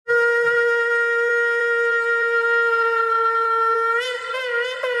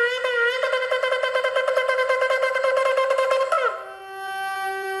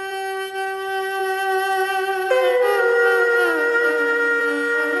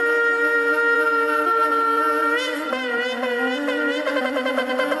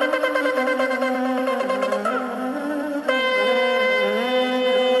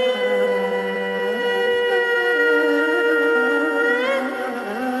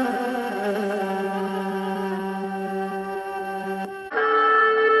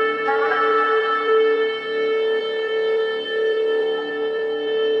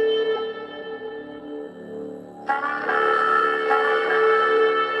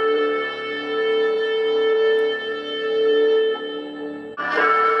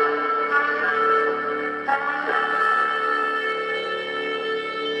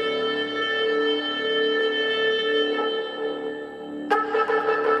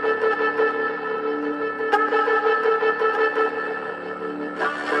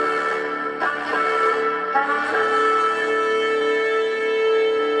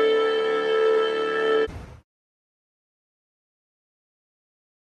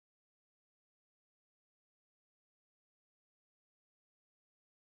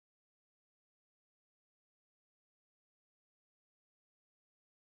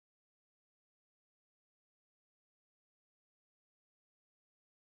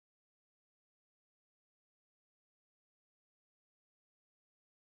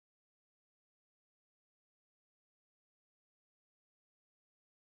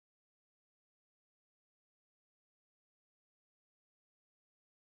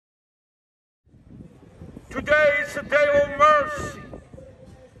Today is a day of mercy.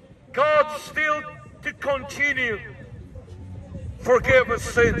 God still to continue forgive us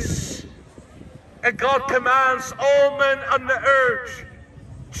sins. And God commands all men on the earth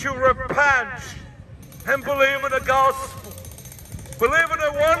to repent and believe in the gospel. Believe in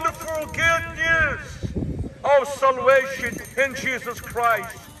the wonderful good news of salvation in Jesus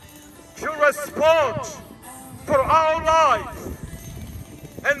Christ. To respond for our life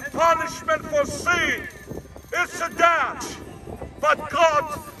and punishment for sin. It's a death. But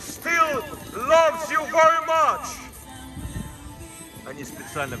God still loves you very much. Они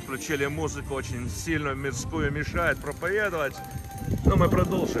специально включили музыку очень сильную, мирскую, мешает проповедовать. Но мы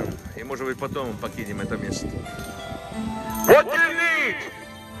продолжим, и может быть потом покинем это место. What do you need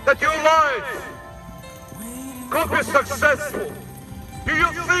that your life could be successful? Do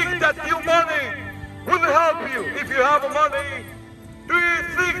you think that your money will help you if you have money? Do you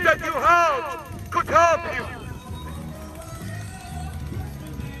think that your health could help you?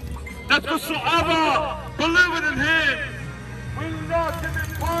 That whosoever believeth in him will not be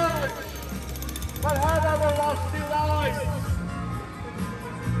perished, but have everlasting life.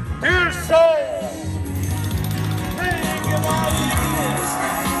 Dear souls, think about this.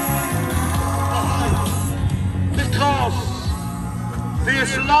 Because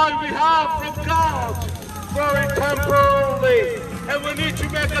this life we have from God very temporarily, and we need to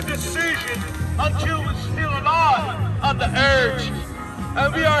make a decision until we're still alive on the earth.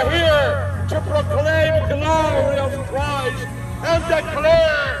 And we are here to proclaim the glory of Christ and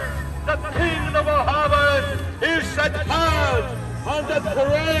declare that the kingdom of heaven is at hand and that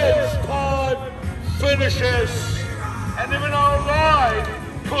praise time finishes. And even our life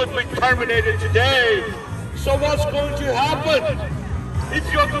could be terminated today. So what's going to happen if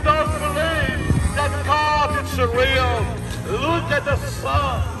you do not believe that God is real? Look at the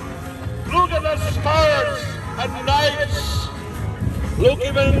sun. Look at the stars and nights. Look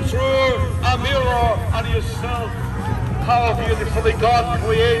even through a mirror on yourself. How beautifully God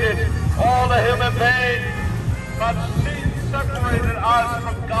created all the human beings. But sin separated us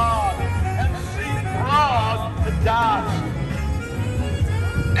from God, and sin brought the death.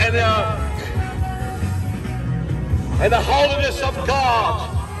 And the holiness of God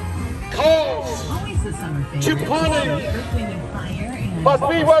calls to punish. But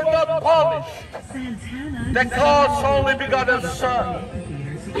we were not punished. The God's only begotten Son,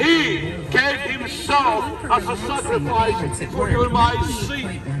 He gave Himself as a sacrifice for you and my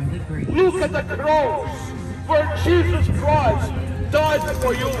sin. Look at the cross where Jesus Christ died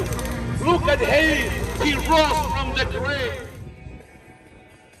for you. Look at Him. He rose from the grave.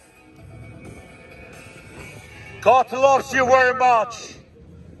 God loves you very much,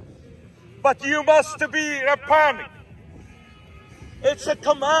 but you must be repenting. It's a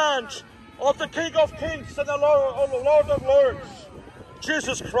command of the King of Kings and the Lord of Lords,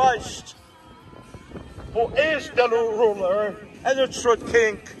 Jesus Christ, who is the ruler and the true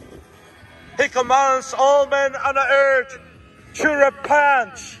King. He commands all men on the earth to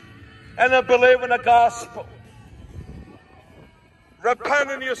repent and believe in the gospel. Repent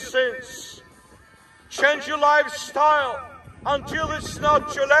in your sins. Change your lifestyle until it's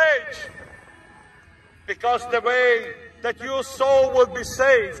not too late. Because the way that your soul will be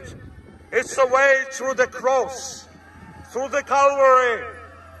saved, it's the way through the cross, through the Calvary,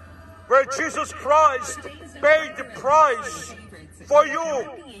 where Jesus Christ paid the price for you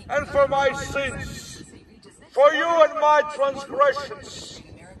and for my sins, for you and my transgressions.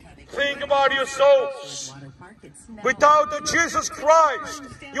 Think about your souls. Without Jesus Christ,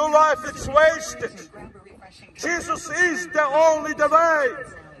 your life is wasted. Jesus is the only way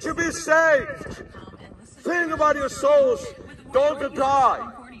to be saved. Think about your souls. Don't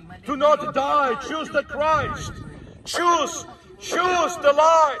die. Do not die. Choose the Christ. Choose the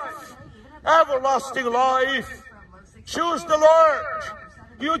life. Everlasting life. Choose the Lord.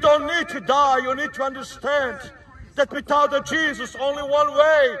 You don't need to die. You need to understand that without Jesus, only one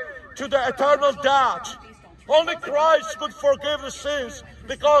way to the eternal death. Only Christ could forgive the sins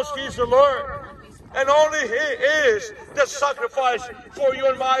because He is the Lord. And only He is the sacrifice for you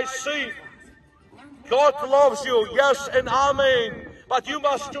and my sin. God loves you, yes and amen. But you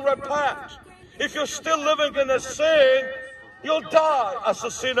must repent. If you're still living in a sin, you'll die as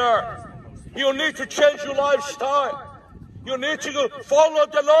a sinner. You need to change your lifestyle. You need to follow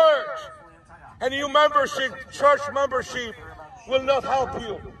the Lord. And your membership, church membership, will not help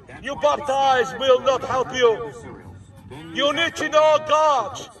you. You baptized will not help you. You need to know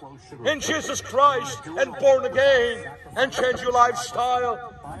God in Jesus Christ and born again and change your lifestyle.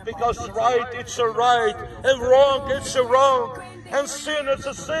 Because right, it's a right, and wrong, it's a wrong, and sin, it's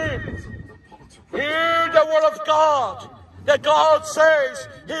a sin. Hear the word of God. That God says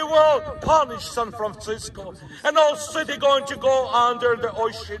He will punish San Francisco and all city going to go under the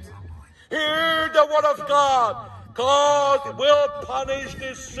ocean. Hear the word of God. God will punish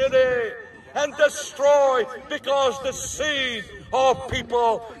this city and destroy because the seed of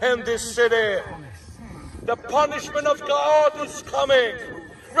people in this city. The punishment of God is coming.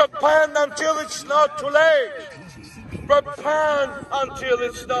 Repent until it's not too late. Repent until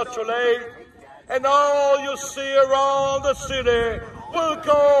it's not too late. And all you see around the city will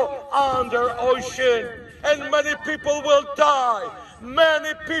go under ocean. And many people will die.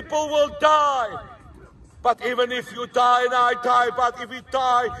 Many people will die. But even if you die and I die, but if we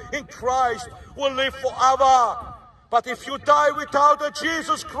die in Christ, we'll live forever. But if you die without a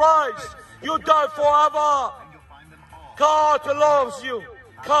Jesus Christ, you die forever. God loves you.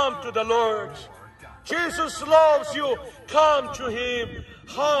 Come to the Lord. Jesus loves you. Come to Him.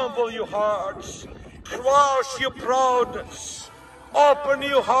 Humble your hearts. Crush your proudness. Open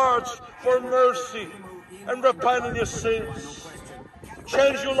your hearts for mercy and repent of your sins.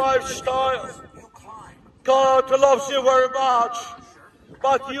 Change your lifestyle. God loves you very much,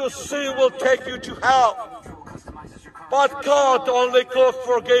 but your sin will take you to hell. But God only could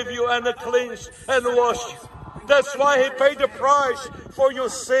forgive you and cleanse and wash you. That's why He paid the price for your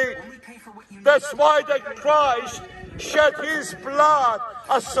sin. That's why that Christ shed His blood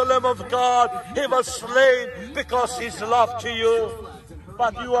as the Lamb of God. He was slain because His love to you.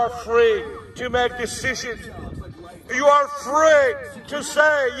 But you are free to make decisions. You are free to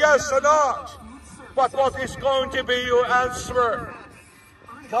say yes or not. But what is going to be your answer?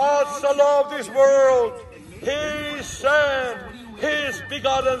 God so loved this world, He sent His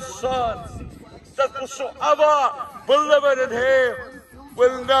begotten Son, that whosoever believeth in Him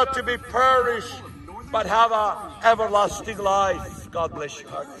will not to be perished, but have an everlasting life. God bless you.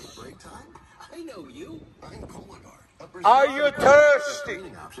 Are you thirsty?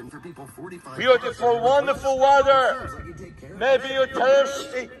 Beautiful, wonderful weather. Maybe you're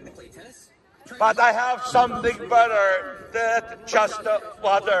thirsty. But I have something better than just the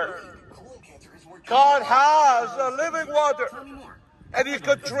water. God has a living water, and you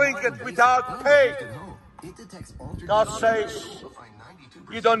could drink it without pay. God says,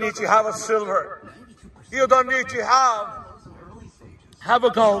 you don't need to have a silver. You don't need to have a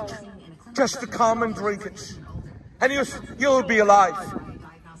gold. Just to come and drink it. And you'll be alive.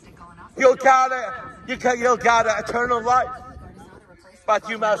 You'll gather eternal life. But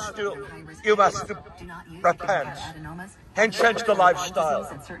you must repent and change the lifestyle.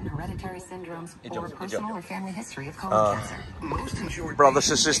 Brothers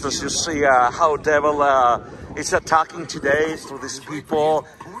and sisters, you see how devil is attacking today through these people.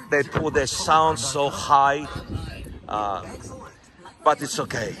 They put their sound so high. But it's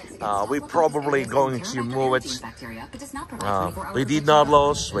okay. We're probably going to move it. We did not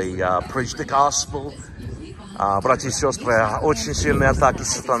lose. We preached the gospel. Братья и сестры, очень сильные атаки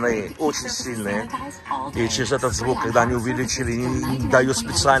сатаны, очень сильные. И через этот звук, когда они увеличили, не даю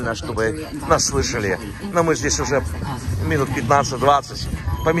специально, чтобы нас слышали. Но мы здесь уже минут 15-20.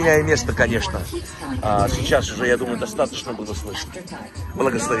 Поменяем место, конечно. Сейчас уже, я думаю, достаточно было слышно.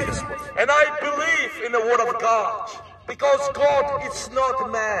 Благослови Господь. And I believe in the word of God, because God is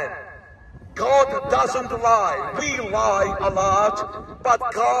not man. God doesn't lie. We lie a lot, but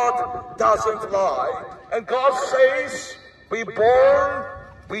God doesn't lie. And God says, we born,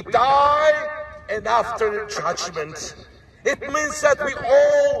 we die, and after judgment. It means that we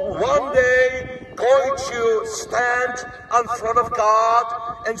all one day going to stand in front of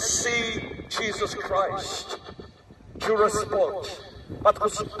God and see Jesus Christ to respond. But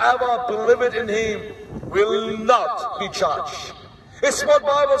whosoever believeth in Him will not be judged. It's what the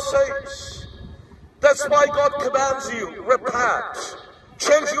Bible says. That's why God commands you, repent.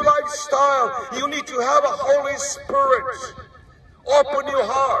 Change your lifestyle. You need to have a Holy Spirit. Open your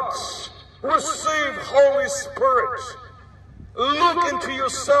hearts. Receive Holy Spirit. Look into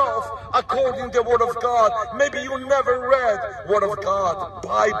yourself according to the Word of God. Maybe you never read Word of God,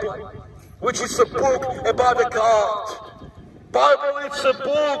 Bible, which is a book about the God. Bible is a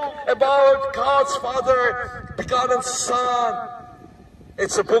book about God's Father, begotten Son.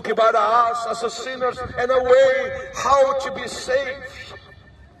 It's a book about us as sinners and a way how to be saved.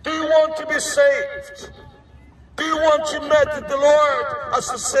 Do you want to be saved? Do you want to meet the Lord as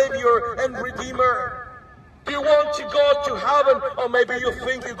the Savior and Redeemer? Do you want to go to heaven? Or maybe you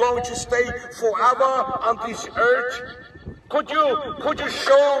think you're going to stay forever on this earth? Could you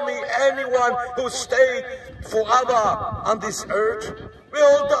show me anyone who stayed forever on this earth? We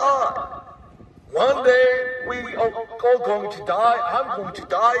all die. One day we are all going to die. I'm going to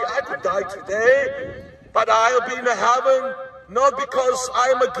die. I could die today. But I'll be in heaven not because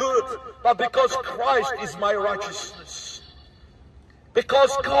I'm a good, but because Christ is my righteousness.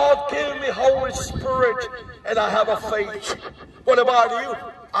 Because God gave me Holy Spirit and I have a faith. What about you?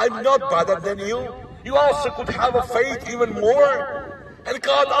 I'm not better than you. You also could have a faith even more. And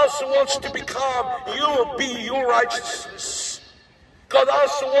God also wants to become you, be your righteousness. God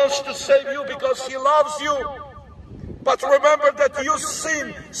also wants to save you because He loves you. But remember that your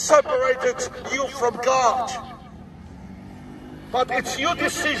sin separated you from God. But it's your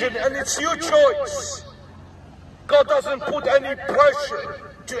decision and it's your choice. God doesn't put any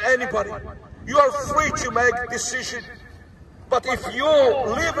pressure to anybody. You are free to make a decision. But if you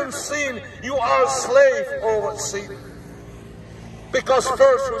live in sin, you are a slave over sin. Because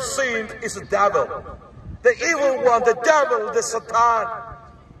first who sinned is the devil. The evil one, the devil, the Satan.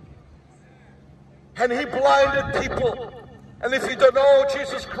 And he blinded people. And if you don't know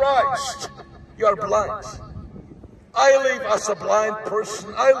Jesus Christ, you are blind. I live as a blind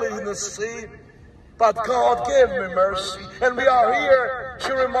person. I live in the sin. But God gave me mercy. And we are here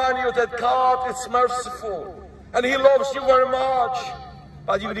to remind you that God is merciful. And He loves you very much.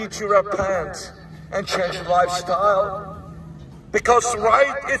 But you need to repent and change your lifestyle. Because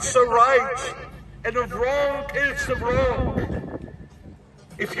right, it's the right. And the wrong, it's the wrong.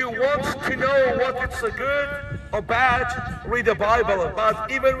 If you want to know what is a good or bad, read the Bible.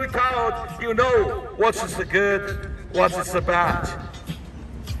 But even without, you know what is the good, what is the bad.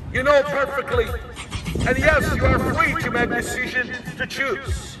 You know perfectly. And yes, you are free to make a decision to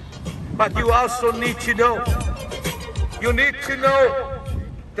choose. But you also need to know. You need to know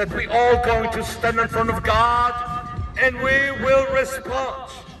that we all going to stand in front of God and we will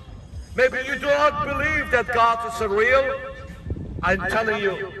respond. Maybe you do not believe that God is real. I'm telling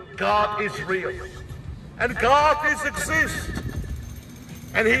you, God is real. And God is exist.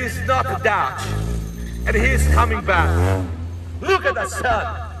 And He is not dead. And He is coming back. Look at the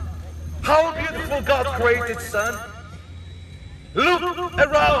sun. How beautiful God created sun. Look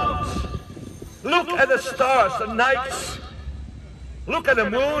around. Look at the stars, the nights. Look at the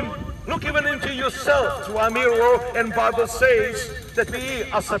moon. Look even into yourself through a mirror. And Bible says that we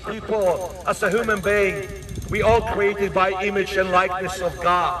as a people, as a human being, we all created by image and likeness of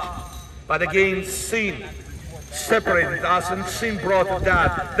God. But again, sin separated us and sin brought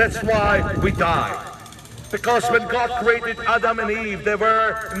death. That's why we died. Because when God created Adam and Eve, they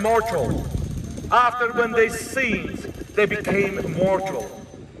were mortal. After when they sinned, they became mortal.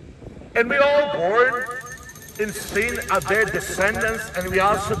 And we all born in sin are their descendants, and we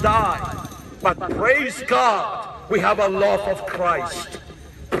also die. But praise God, we have a love of Christ.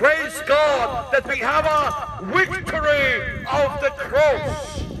 Praise God that we have a victory of the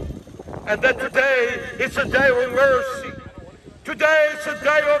cross. And that today is a day of mercy. Today is a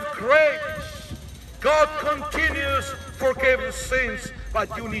day of grace. God continues forgiving sins,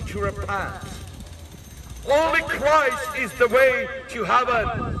 but you need to repent. Only Christ is the way to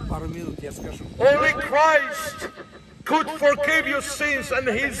heaven. Only Christ could forgive your sins, and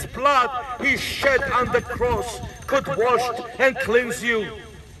His blood He shed on the cross could wash and cleanse you.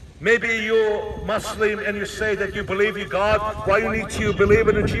 Maybe you're Muslim and you say that you believe in God. Why you need to believe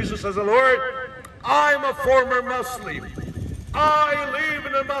in Jesus as a Lord? I'm a former Muslim. I live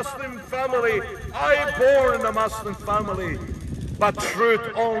in a Muslim family. I am born in a Muslim family. But truth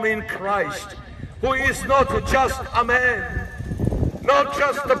only in Christ, who is not just a man, not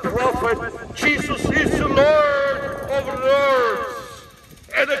just a prophet. Jesus is the Lord of lords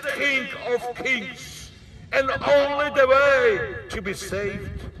and the King of kings, and only the way to be saved.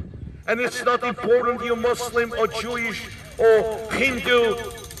 And it's not important you're Muslim or Jewish or Hindu.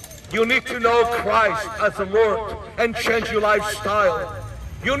 You need to know Christ as the Lord and change your lifestyle.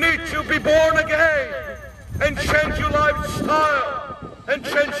 You need to be born again and change your lifestyle and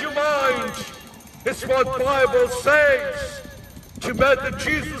change your mind. It's what the Bible says, to meet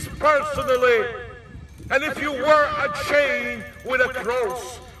Jesus personally. And if you wear a chain with a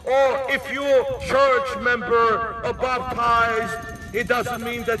cross, or if you're a church member or baptized, it doesn't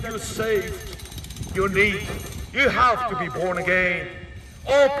mean that you're saved. You have to be born again.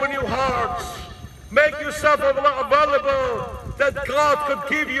 Open your hearts. Make yourself available that God could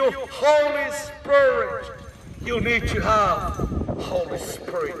give you Holy Spirit. You need to have Holy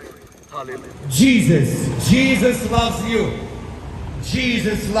Spirit. Hallelujah. Jesus loves you.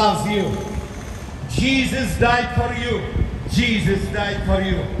 Jesus loves you. Jesus died for you. Jesus died for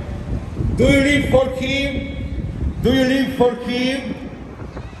you. Do you live for Him? Do you live for Him?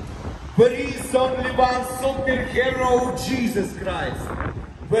 There is only one superhero, Jesus Christ.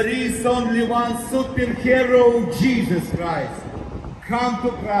 There is only one superhero, Jesus Christ. Come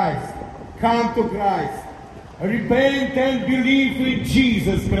to Christ. Come to Christ. Repent and believe in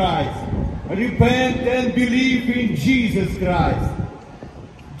Jesus Christ. Repent and believe in Jesus Christ.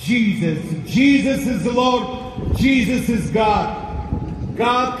 Jesus. Jesus is Lord. Jesus is God.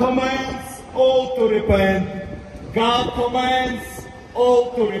 God commands all to repent. God commands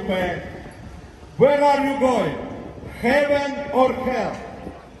all to repent. Where are you going? Heaven or hell?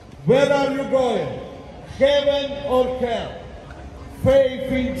 Where are you going? Heaven or hell?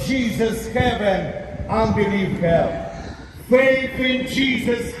 Faith in Jesus, heaven, unbelief, hell. Faith in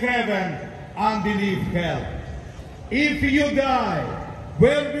Jesus, heaven, unbelief, hell. If you die,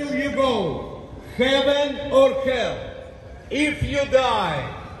 where will you go? Heaven or hell? If you die,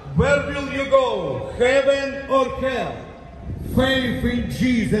 where will you go? Heaven or hell? Faith in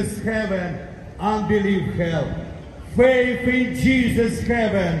Jesus, heaven, unbelief, hell. Faith in Jesus,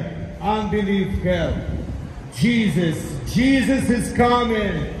 heaven, unbelief, hell. Jesus is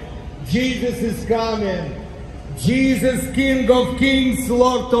coming. Jesus is coming. Jesus, King of kings,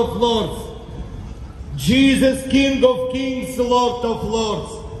 Lord of lords. Jesus, King of kings, Lord of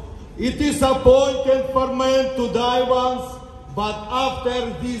lords. It is appointed for men to die once, but after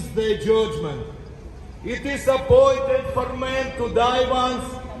this the judgment. It is appointed for men to die once,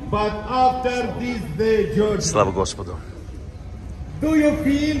 but after this the judgment. Слава Господу. Do you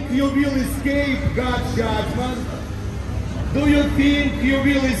think you will escape God's judgment? Do you think you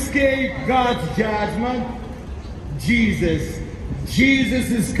will escape God's judgment? Jesus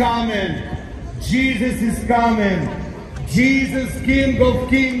is coming. Jesus is coming. Jesus, King of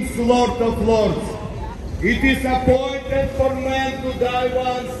kings, Lord of lords. It is appointed for men to die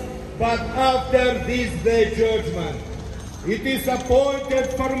once, but after this the judgment. It is appointed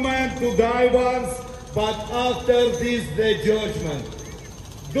for men to die once, but after this the judgment.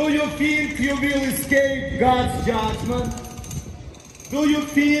 Do you think you will escape God's judgment? Do you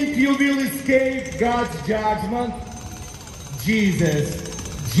think you will escape God's judgment?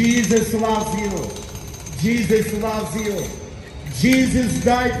 Jesus loves you. Jesus loves you. Jesus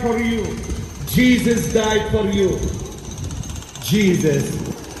died for you. Jesus died for you. Jesus.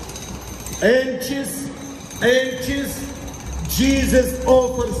 Anxious, Jesus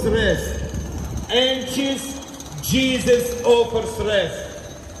offers rest. Anxious, Jesus offers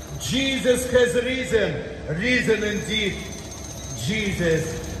rest. Jesus has risen indeed.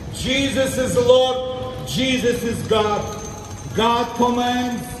 Jesus is Lord. Jesus is God. God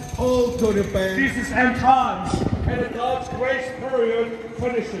commands all to repent. Jesus end times and God's grace period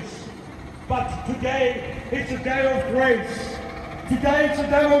finishes. But today it's a day of grace. Today it's a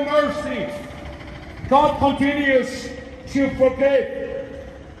day of mercy. God continues to forgive.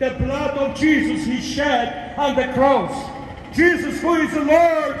 The blood of Jesus He shed on the cross. Jesus, who is the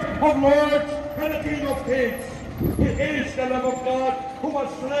Lord of lords and the King of kings. He is the Lamb of God who was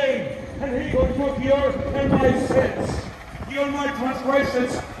slain, and He took your and my sins, your and my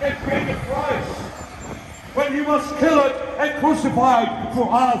transgressions, and paid the price when He was killed and crucified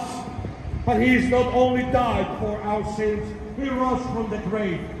for us. But He has not only died for our sins, He rose from the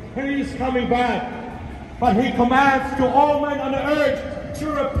grave, and He is coming back. But He commands to all men on the earth to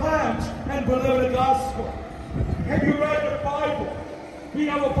repent and believe the gospel. Have you read the Bible? We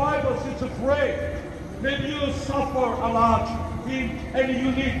have a Bible since it's afraid. Maybe you suffer a lot and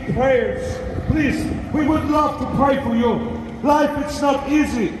you need prayers. Please, we would love to pray for you. Life is not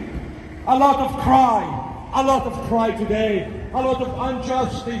easy. A lot of cry today. A lot of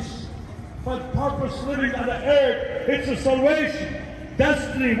injustice. But purpose living on the earth, it's a salvation.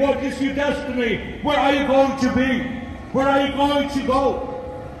 Destiny, what is your destiny? Where are you going to be? Where are you going to go?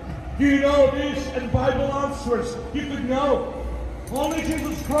 Do you know this? And Bible answers. You could know. Only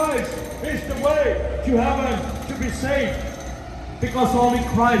Jesus Christ is the way to heaven to be saved. Because only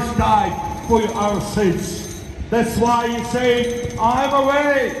Christ died for our sins. That's why you say, I'm a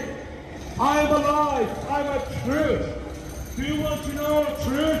way, I'm alive, I'm a truth. Do you want to know the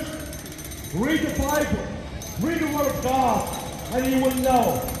truth? Read the Bible, read the Word of God, and you will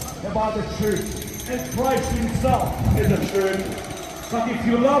know about the truth. And Christ Himself is the truth. But if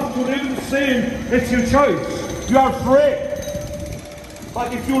you love to live in sin, it's your choice. You are free.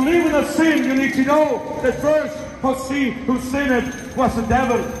 But if you live in a sin, you need to know that first who sinned was the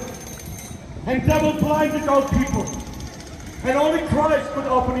devil. And devil blinded all people. And only Christ could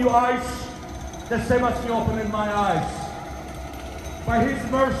open your eyes. The same as He opened in my eyes. By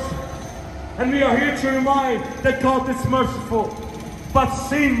His mercy. And we are here to remind that God is merciful. But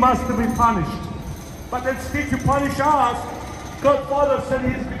sin must be punished. But instead to punish us, God Father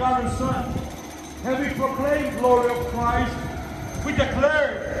sent His begotten Son. And we proclaim glory of Christ. we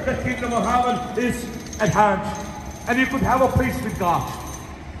declare the kingdom of heaven is at hand. And you could have a peace with God.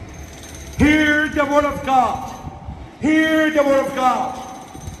 Hear the word of God. Hear the word of God.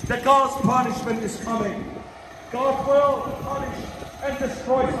 That God's punishment is coming. God will punish and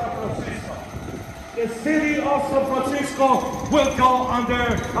destroy San Francisco. The city of San Francisco will go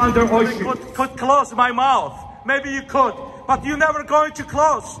under ocean. Could close my mouth. Maybe you could. But you're never going to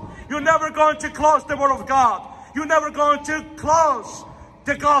close. You're never going to close the word of God. You're never going to close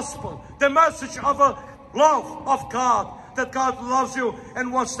the gospel. The message of a love of God. That God loves you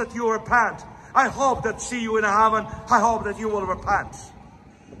and wants that you repent. I hope that see you in heaven. I hope that you will repent.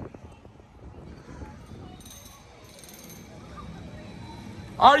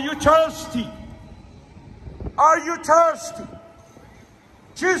 Are you thirsty? Are you thirsty?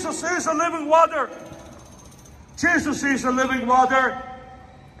 Jesus is a living water. Jesus is a living water.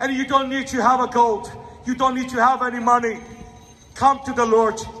 And you don't need to have a gold. You don't need to have any money. Come to the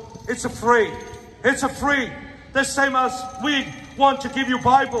Lord. It's a free. It's a free. The same as we want to give you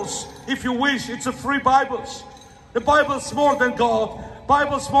Bibles. If you wish, it's a free Bibles. The Bible's more than gold.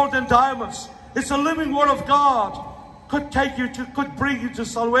 Bible's more than diamonds. It's a living word of God. Could bring you to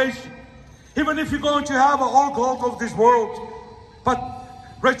salvation. Even if you're going to have all gold of this world, but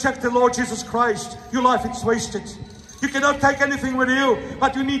reject the Lord Jesus Christ, your life is wasted. You cannot take anything with you,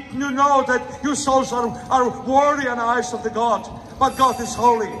 but you need to know that your souls are worthy in the eyes of the God. But God is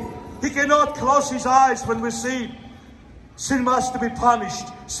holy. He cannot close his eyes when we sin. Sin must be punished.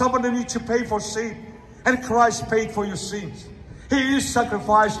 Somebody needs to pay for sin. And Christ paid for your sins. He is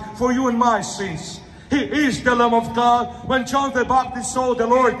sacrificed for you and my sins. He is the Lamb of God. When John the Baptist saw the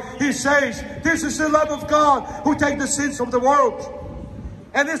Lord, he says, this is the Lamb of God who takes the sins of the world.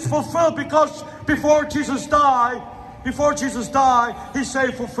 And it's fulfilled because before Jesus died, he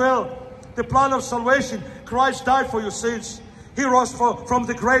said, fulfill the plan of salvation. Christ died for your sins. He rose from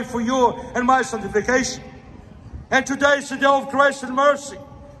the grave for you and my sanctification. And today is the day of grace and mercy.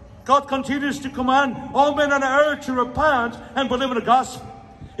 God continues to command all men on earth to repent and believe in the gospel.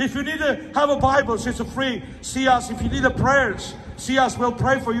 If you need to have a Bible, it's free. See us. If you need a prayers, see us. We'll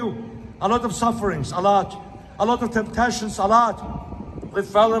pray for you. A lot of sufferings, a lot of temptations, a lot. We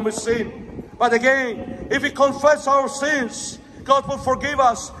fell and we sin. But again, if we confess our sins, God will forgive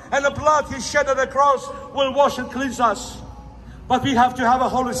us. And the blood He shed on the cross will wash and cleanse us. But we have to have a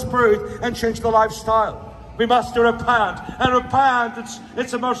Holy Spirit and change the lifestyle. We must repent. And repent,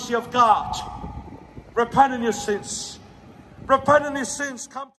 it's a mercy of God. Repent in your sins. Repent in your sins.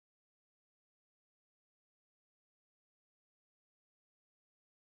 Come.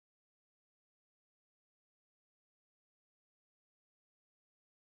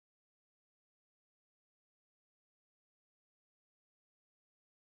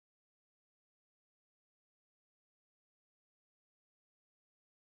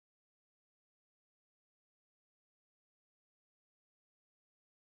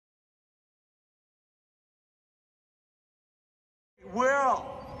 Will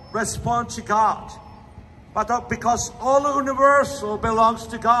respond to God, but because all universal belongs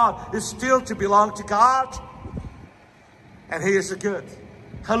to God, is still to belong to God, and He is good.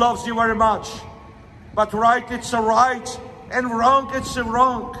 He loves you very much. But right, it's a right, and wrong, it's a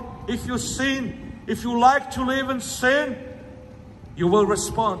wrong. If you sin, if you like to live in sin, you will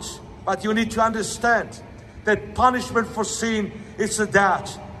respond. But you need to understand that punishment for sin is a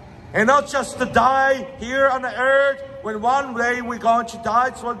death, and not just to die here on the earth. When one day we're going to die,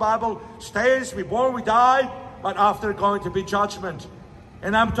 it's what the Bible states. We're born, we die, but after going to be judgment.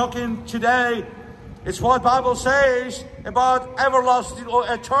 And I'm talking today, it's what the Bible says about everlasting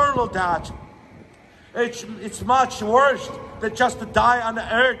or eternal death. It's much worse than just to die on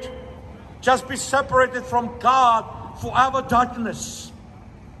the earth. Just be separated from God, forever darkness.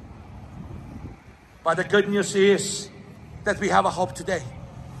 But the good news is that we have a hope today.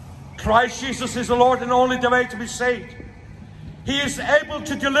 Christ Jesus is the Lord and only the way to be saved. He is able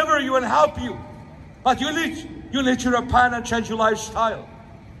to deliver you and help you. But you need to repent and change your lifestyle.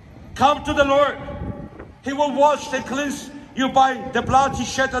 Come to the Lord. He will wash and cleanse you by the blood He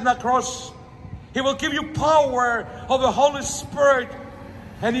shed on the cross. He will give you power of the Holy Spirit,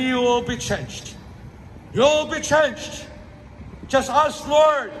 and you will be changed. You will be changed. Just ask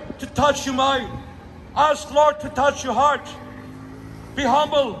Lord to touch your mind. Ask Lord to touch your heart. Be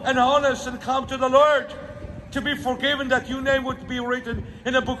humble and honest and come to the Lord to be forgiven, that your name would be written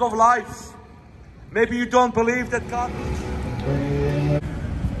in the book of life. Maybe you don't believe that God...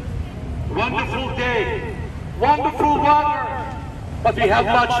 Wonderful day, wonderful weather, but we have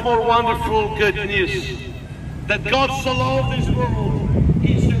much more wonderful good news. That God so loved this world,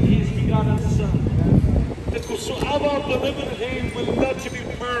 He sent His begotten Son, to that whosoever believeth in him will not be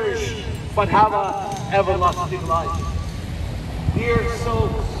perished, but have an everlasting life. Dear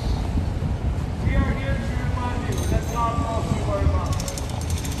souls, we are here to remind you that God loves you very much,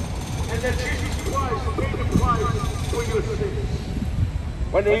 and that Jesus Christ paid the price for your sins.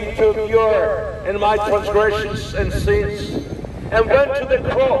 When he took your and my transgressions and sins and went to the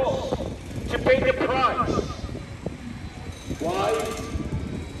cross to pay the price. Why?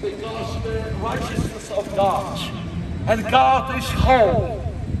 Because the righteousness of God, and God is holy,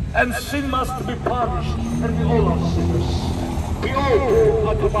 and sin must be punished, and we all are sinners. We all go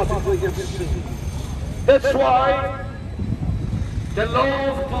automatically into sin. That's why the law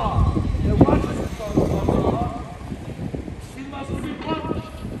of God, the righteousness of God, sin must be punished.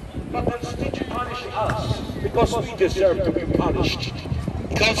 But instead to punish us, because we deserve to be punished.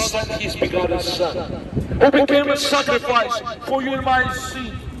 God sent his begotten Son, who became a sacrifice for you and my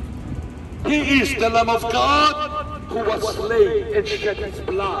sin. He is the Lamb of God who was slain and shed his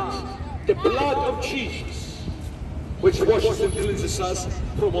blood, the blood of Jesus, which washes and cleanses us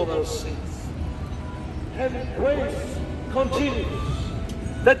from all our sins. And grace continues,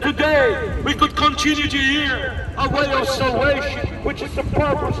 that today we could continue to hear a way of salvation, which is the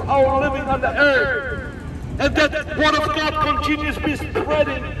purpose of our living on the earth. And that word of God continues to be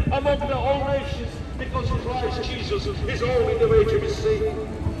spreading among the whole nations, because Christ Jesus is only the way to be saved.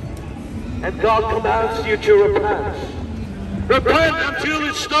 And God commands you to repent. Repent until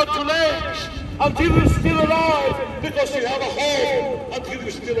it's not too late, until you're still alive, because you have a hope until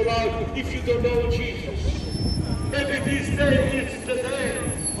you're still alive if you don't know Jesus. Maybe this day is the day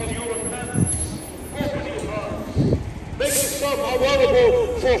of your repentance. Open your hearts. Make yourself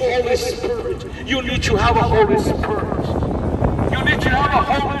available for Holy Spirit. You need to have a Holy Spirit. You need to have a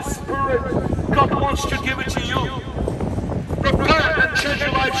Holy Spirit. God wants to give it to you. Repent and change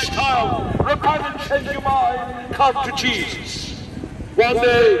your lifestyle. Repent and change your mind. Come to Jesus. One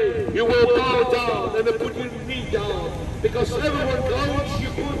day you will bow down and put your knee down, because everyone goes, you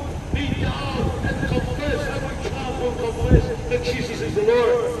put knee down and confess. Every child will confess that Jesus is the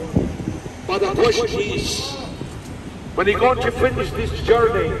Lord. But the question is, when you're going to finish this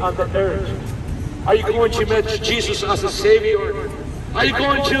journey on the earth, are you going to meet Jesus as a Savior? Are you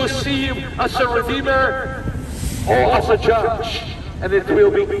going to see him as a Redeemer or as a Judge? And it will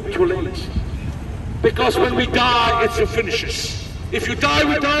be too late. Because when we die, it's a finishes. If you die,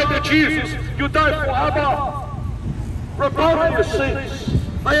 we die with Jesus. You die forever. Repent of your sins.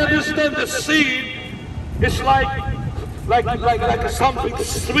 I understand the sin is like something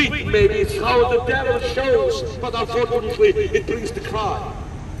sweet, maybe. It's how the devil shows. But unfortunately, it brings the cry.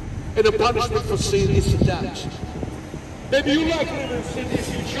 And the punishment for sin is death. Maybe you like living in sin if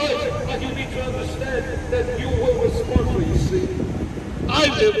you choose, but you need to understand that you will respond for your sin. I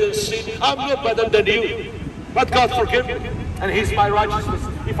lived in sin. I'm not better than you. But God forgive me. And he's my righteousness.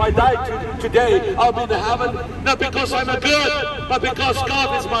 If I die today, I'll be in heaven. Not because I'm a good, but because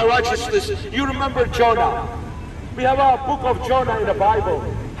God is my righteousness. You remember Jonah. We have a book of Jonah in the Bible.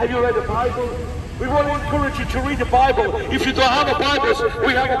 Have you read the Bible? We want to encourage you to read the Bible. If you don't have a Bible,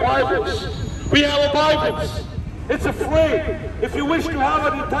 we have a Bibles. We have a Bibles. It's a free. If you wish to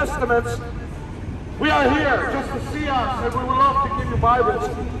have a New Testament, we are here just to see us, and we would love to give you Bibles.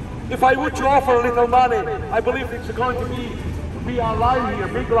 If I were to offer a little money, I believe it's going to be a line here,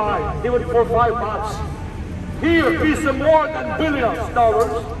 big line, even for $5. Here is more than billions of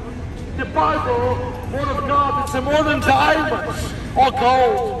dollars. The Bible, Word of God, is more than diamonds or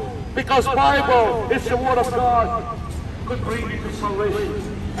gold, because Bible is the Word of God. Could bring you to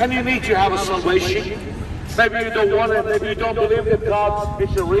salvation, and you need to have a salvation. Maybe you don't want it. Maybe you don't believe that God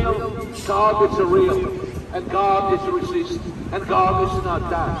is a real. God is a real, and God is a resist, and God is not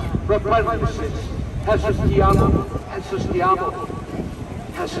that. Repent of your sins. Jesus te ama. Jesus te amo.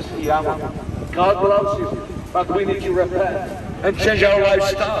 Jesus te amo. God loves you, but we need to repent and change our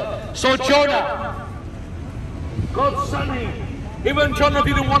lifestyle. So Jonah, God sent him. Even Jonah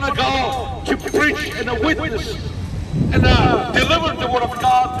didn't want to go to preach and a witness and deliver the word of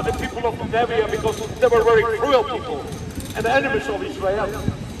God to the people of Nineveh, because they were very cruel people and enemies of Israel.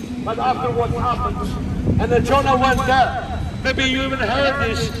 But after what happened, and then Jonah went there. Maybe you even heard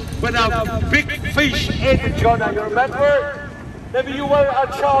this when a big fish ate Jonah. You remember? Maybe you were a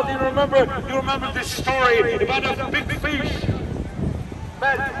child. You remember this story about a big fish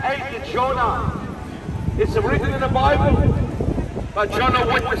that ate Jonah. It's written in the Bible. But Jonah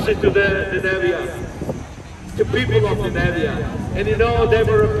witnessed it to the Nineveh, to people of Nineveh, and you know they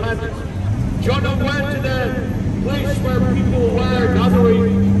were repentant. Jonah went to the place where people were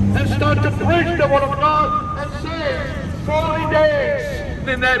gathering and started to preach the word of God and say, 40 days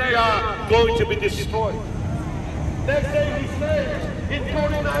Nineveh are going to be destroyed. Next day he says, in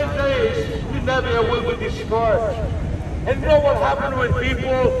 29 days, Nineveh will be destroyed. And you know what happened with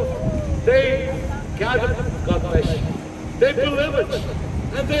people? They gathered, God bless you. They believe it.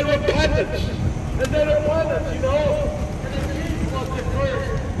 And they repented. And they repented, you know. And the king was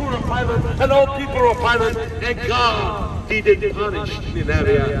declared who repented. And all people repented. And God didn't punish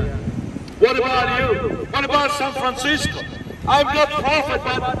Nineveh. What about you? What about San Francisco? I'm not prophet,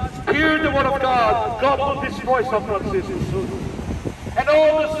 but hear the word of God. God will destroy San Francisco soon. And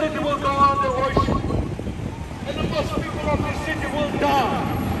all the city will go on their worship. And the most people of the city will die.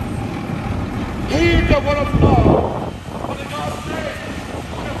 Hear the word of God. For the God says,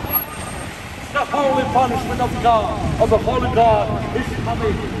 the holy punishment of God, of the holy God, is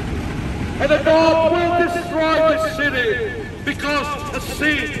coming. And the God will destroy the city because of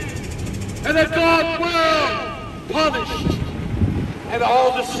sin. And the God will punish. And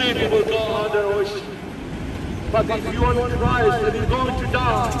all the city will go on their worship. But if you are in Christ and you're going to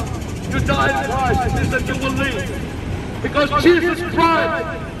die, you die in Christ, it means that you will live. Because Jesus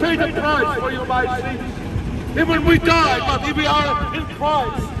Christ paid the price for you my sins. Even we die, but if we are in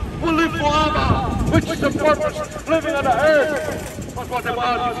Christ, we'll live forever, which is the purpose of living on the earth. But what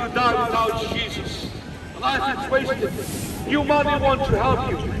about if you die without Jesus? Life is wasted. Your money wants to help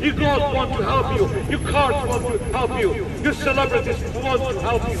you. Your God wants to help you. Your cars want to help you. Your celebrities want to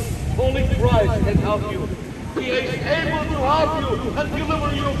help you. Only Christ can help you. He is able to help you and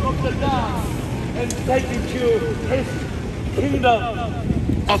deliver you from the dark and take you to His kingdom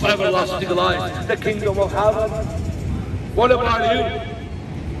of everlasting life, the kingdom of heaven. What about you?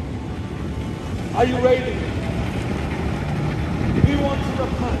 Are you ready? If you want to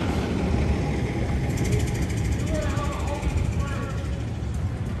repent,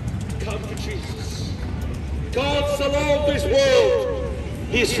 come to Jesus. God so loved this world,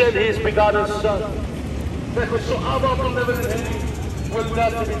 He sent His begotten Son. That whosoever believeth in Him will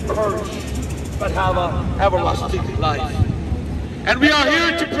not be perished, but have an everlasting life. And we are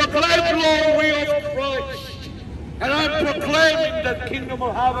here to proclaim the glory of Christ. And I'm proclaiming that kingdom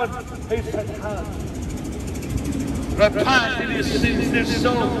of heaven is at hand. Repent in His sins, His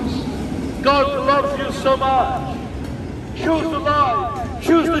souls. God loves you so much. Choose the light.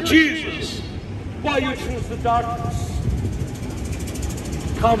 Choose the Jesus. Why you choose the darkness?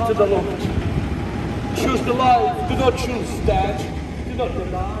 Come to the Lord. Choose the light. Do not choose that. Do not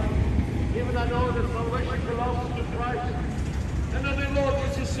deny. Even I know that salvation belongs to Christ. And only Lord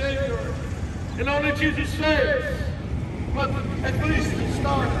is His Savior. And only Jesus saves. But at least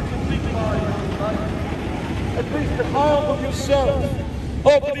start to complete life. At least the heart of yourself.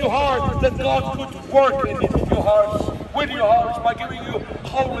 Open your heart that God could work in your hearts, with your hearts, by giving you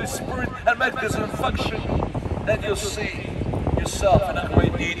Holy Spirit and make this an function that you'll see yourself in a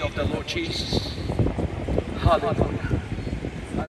great need of the Lord Jesus. Hallelujah.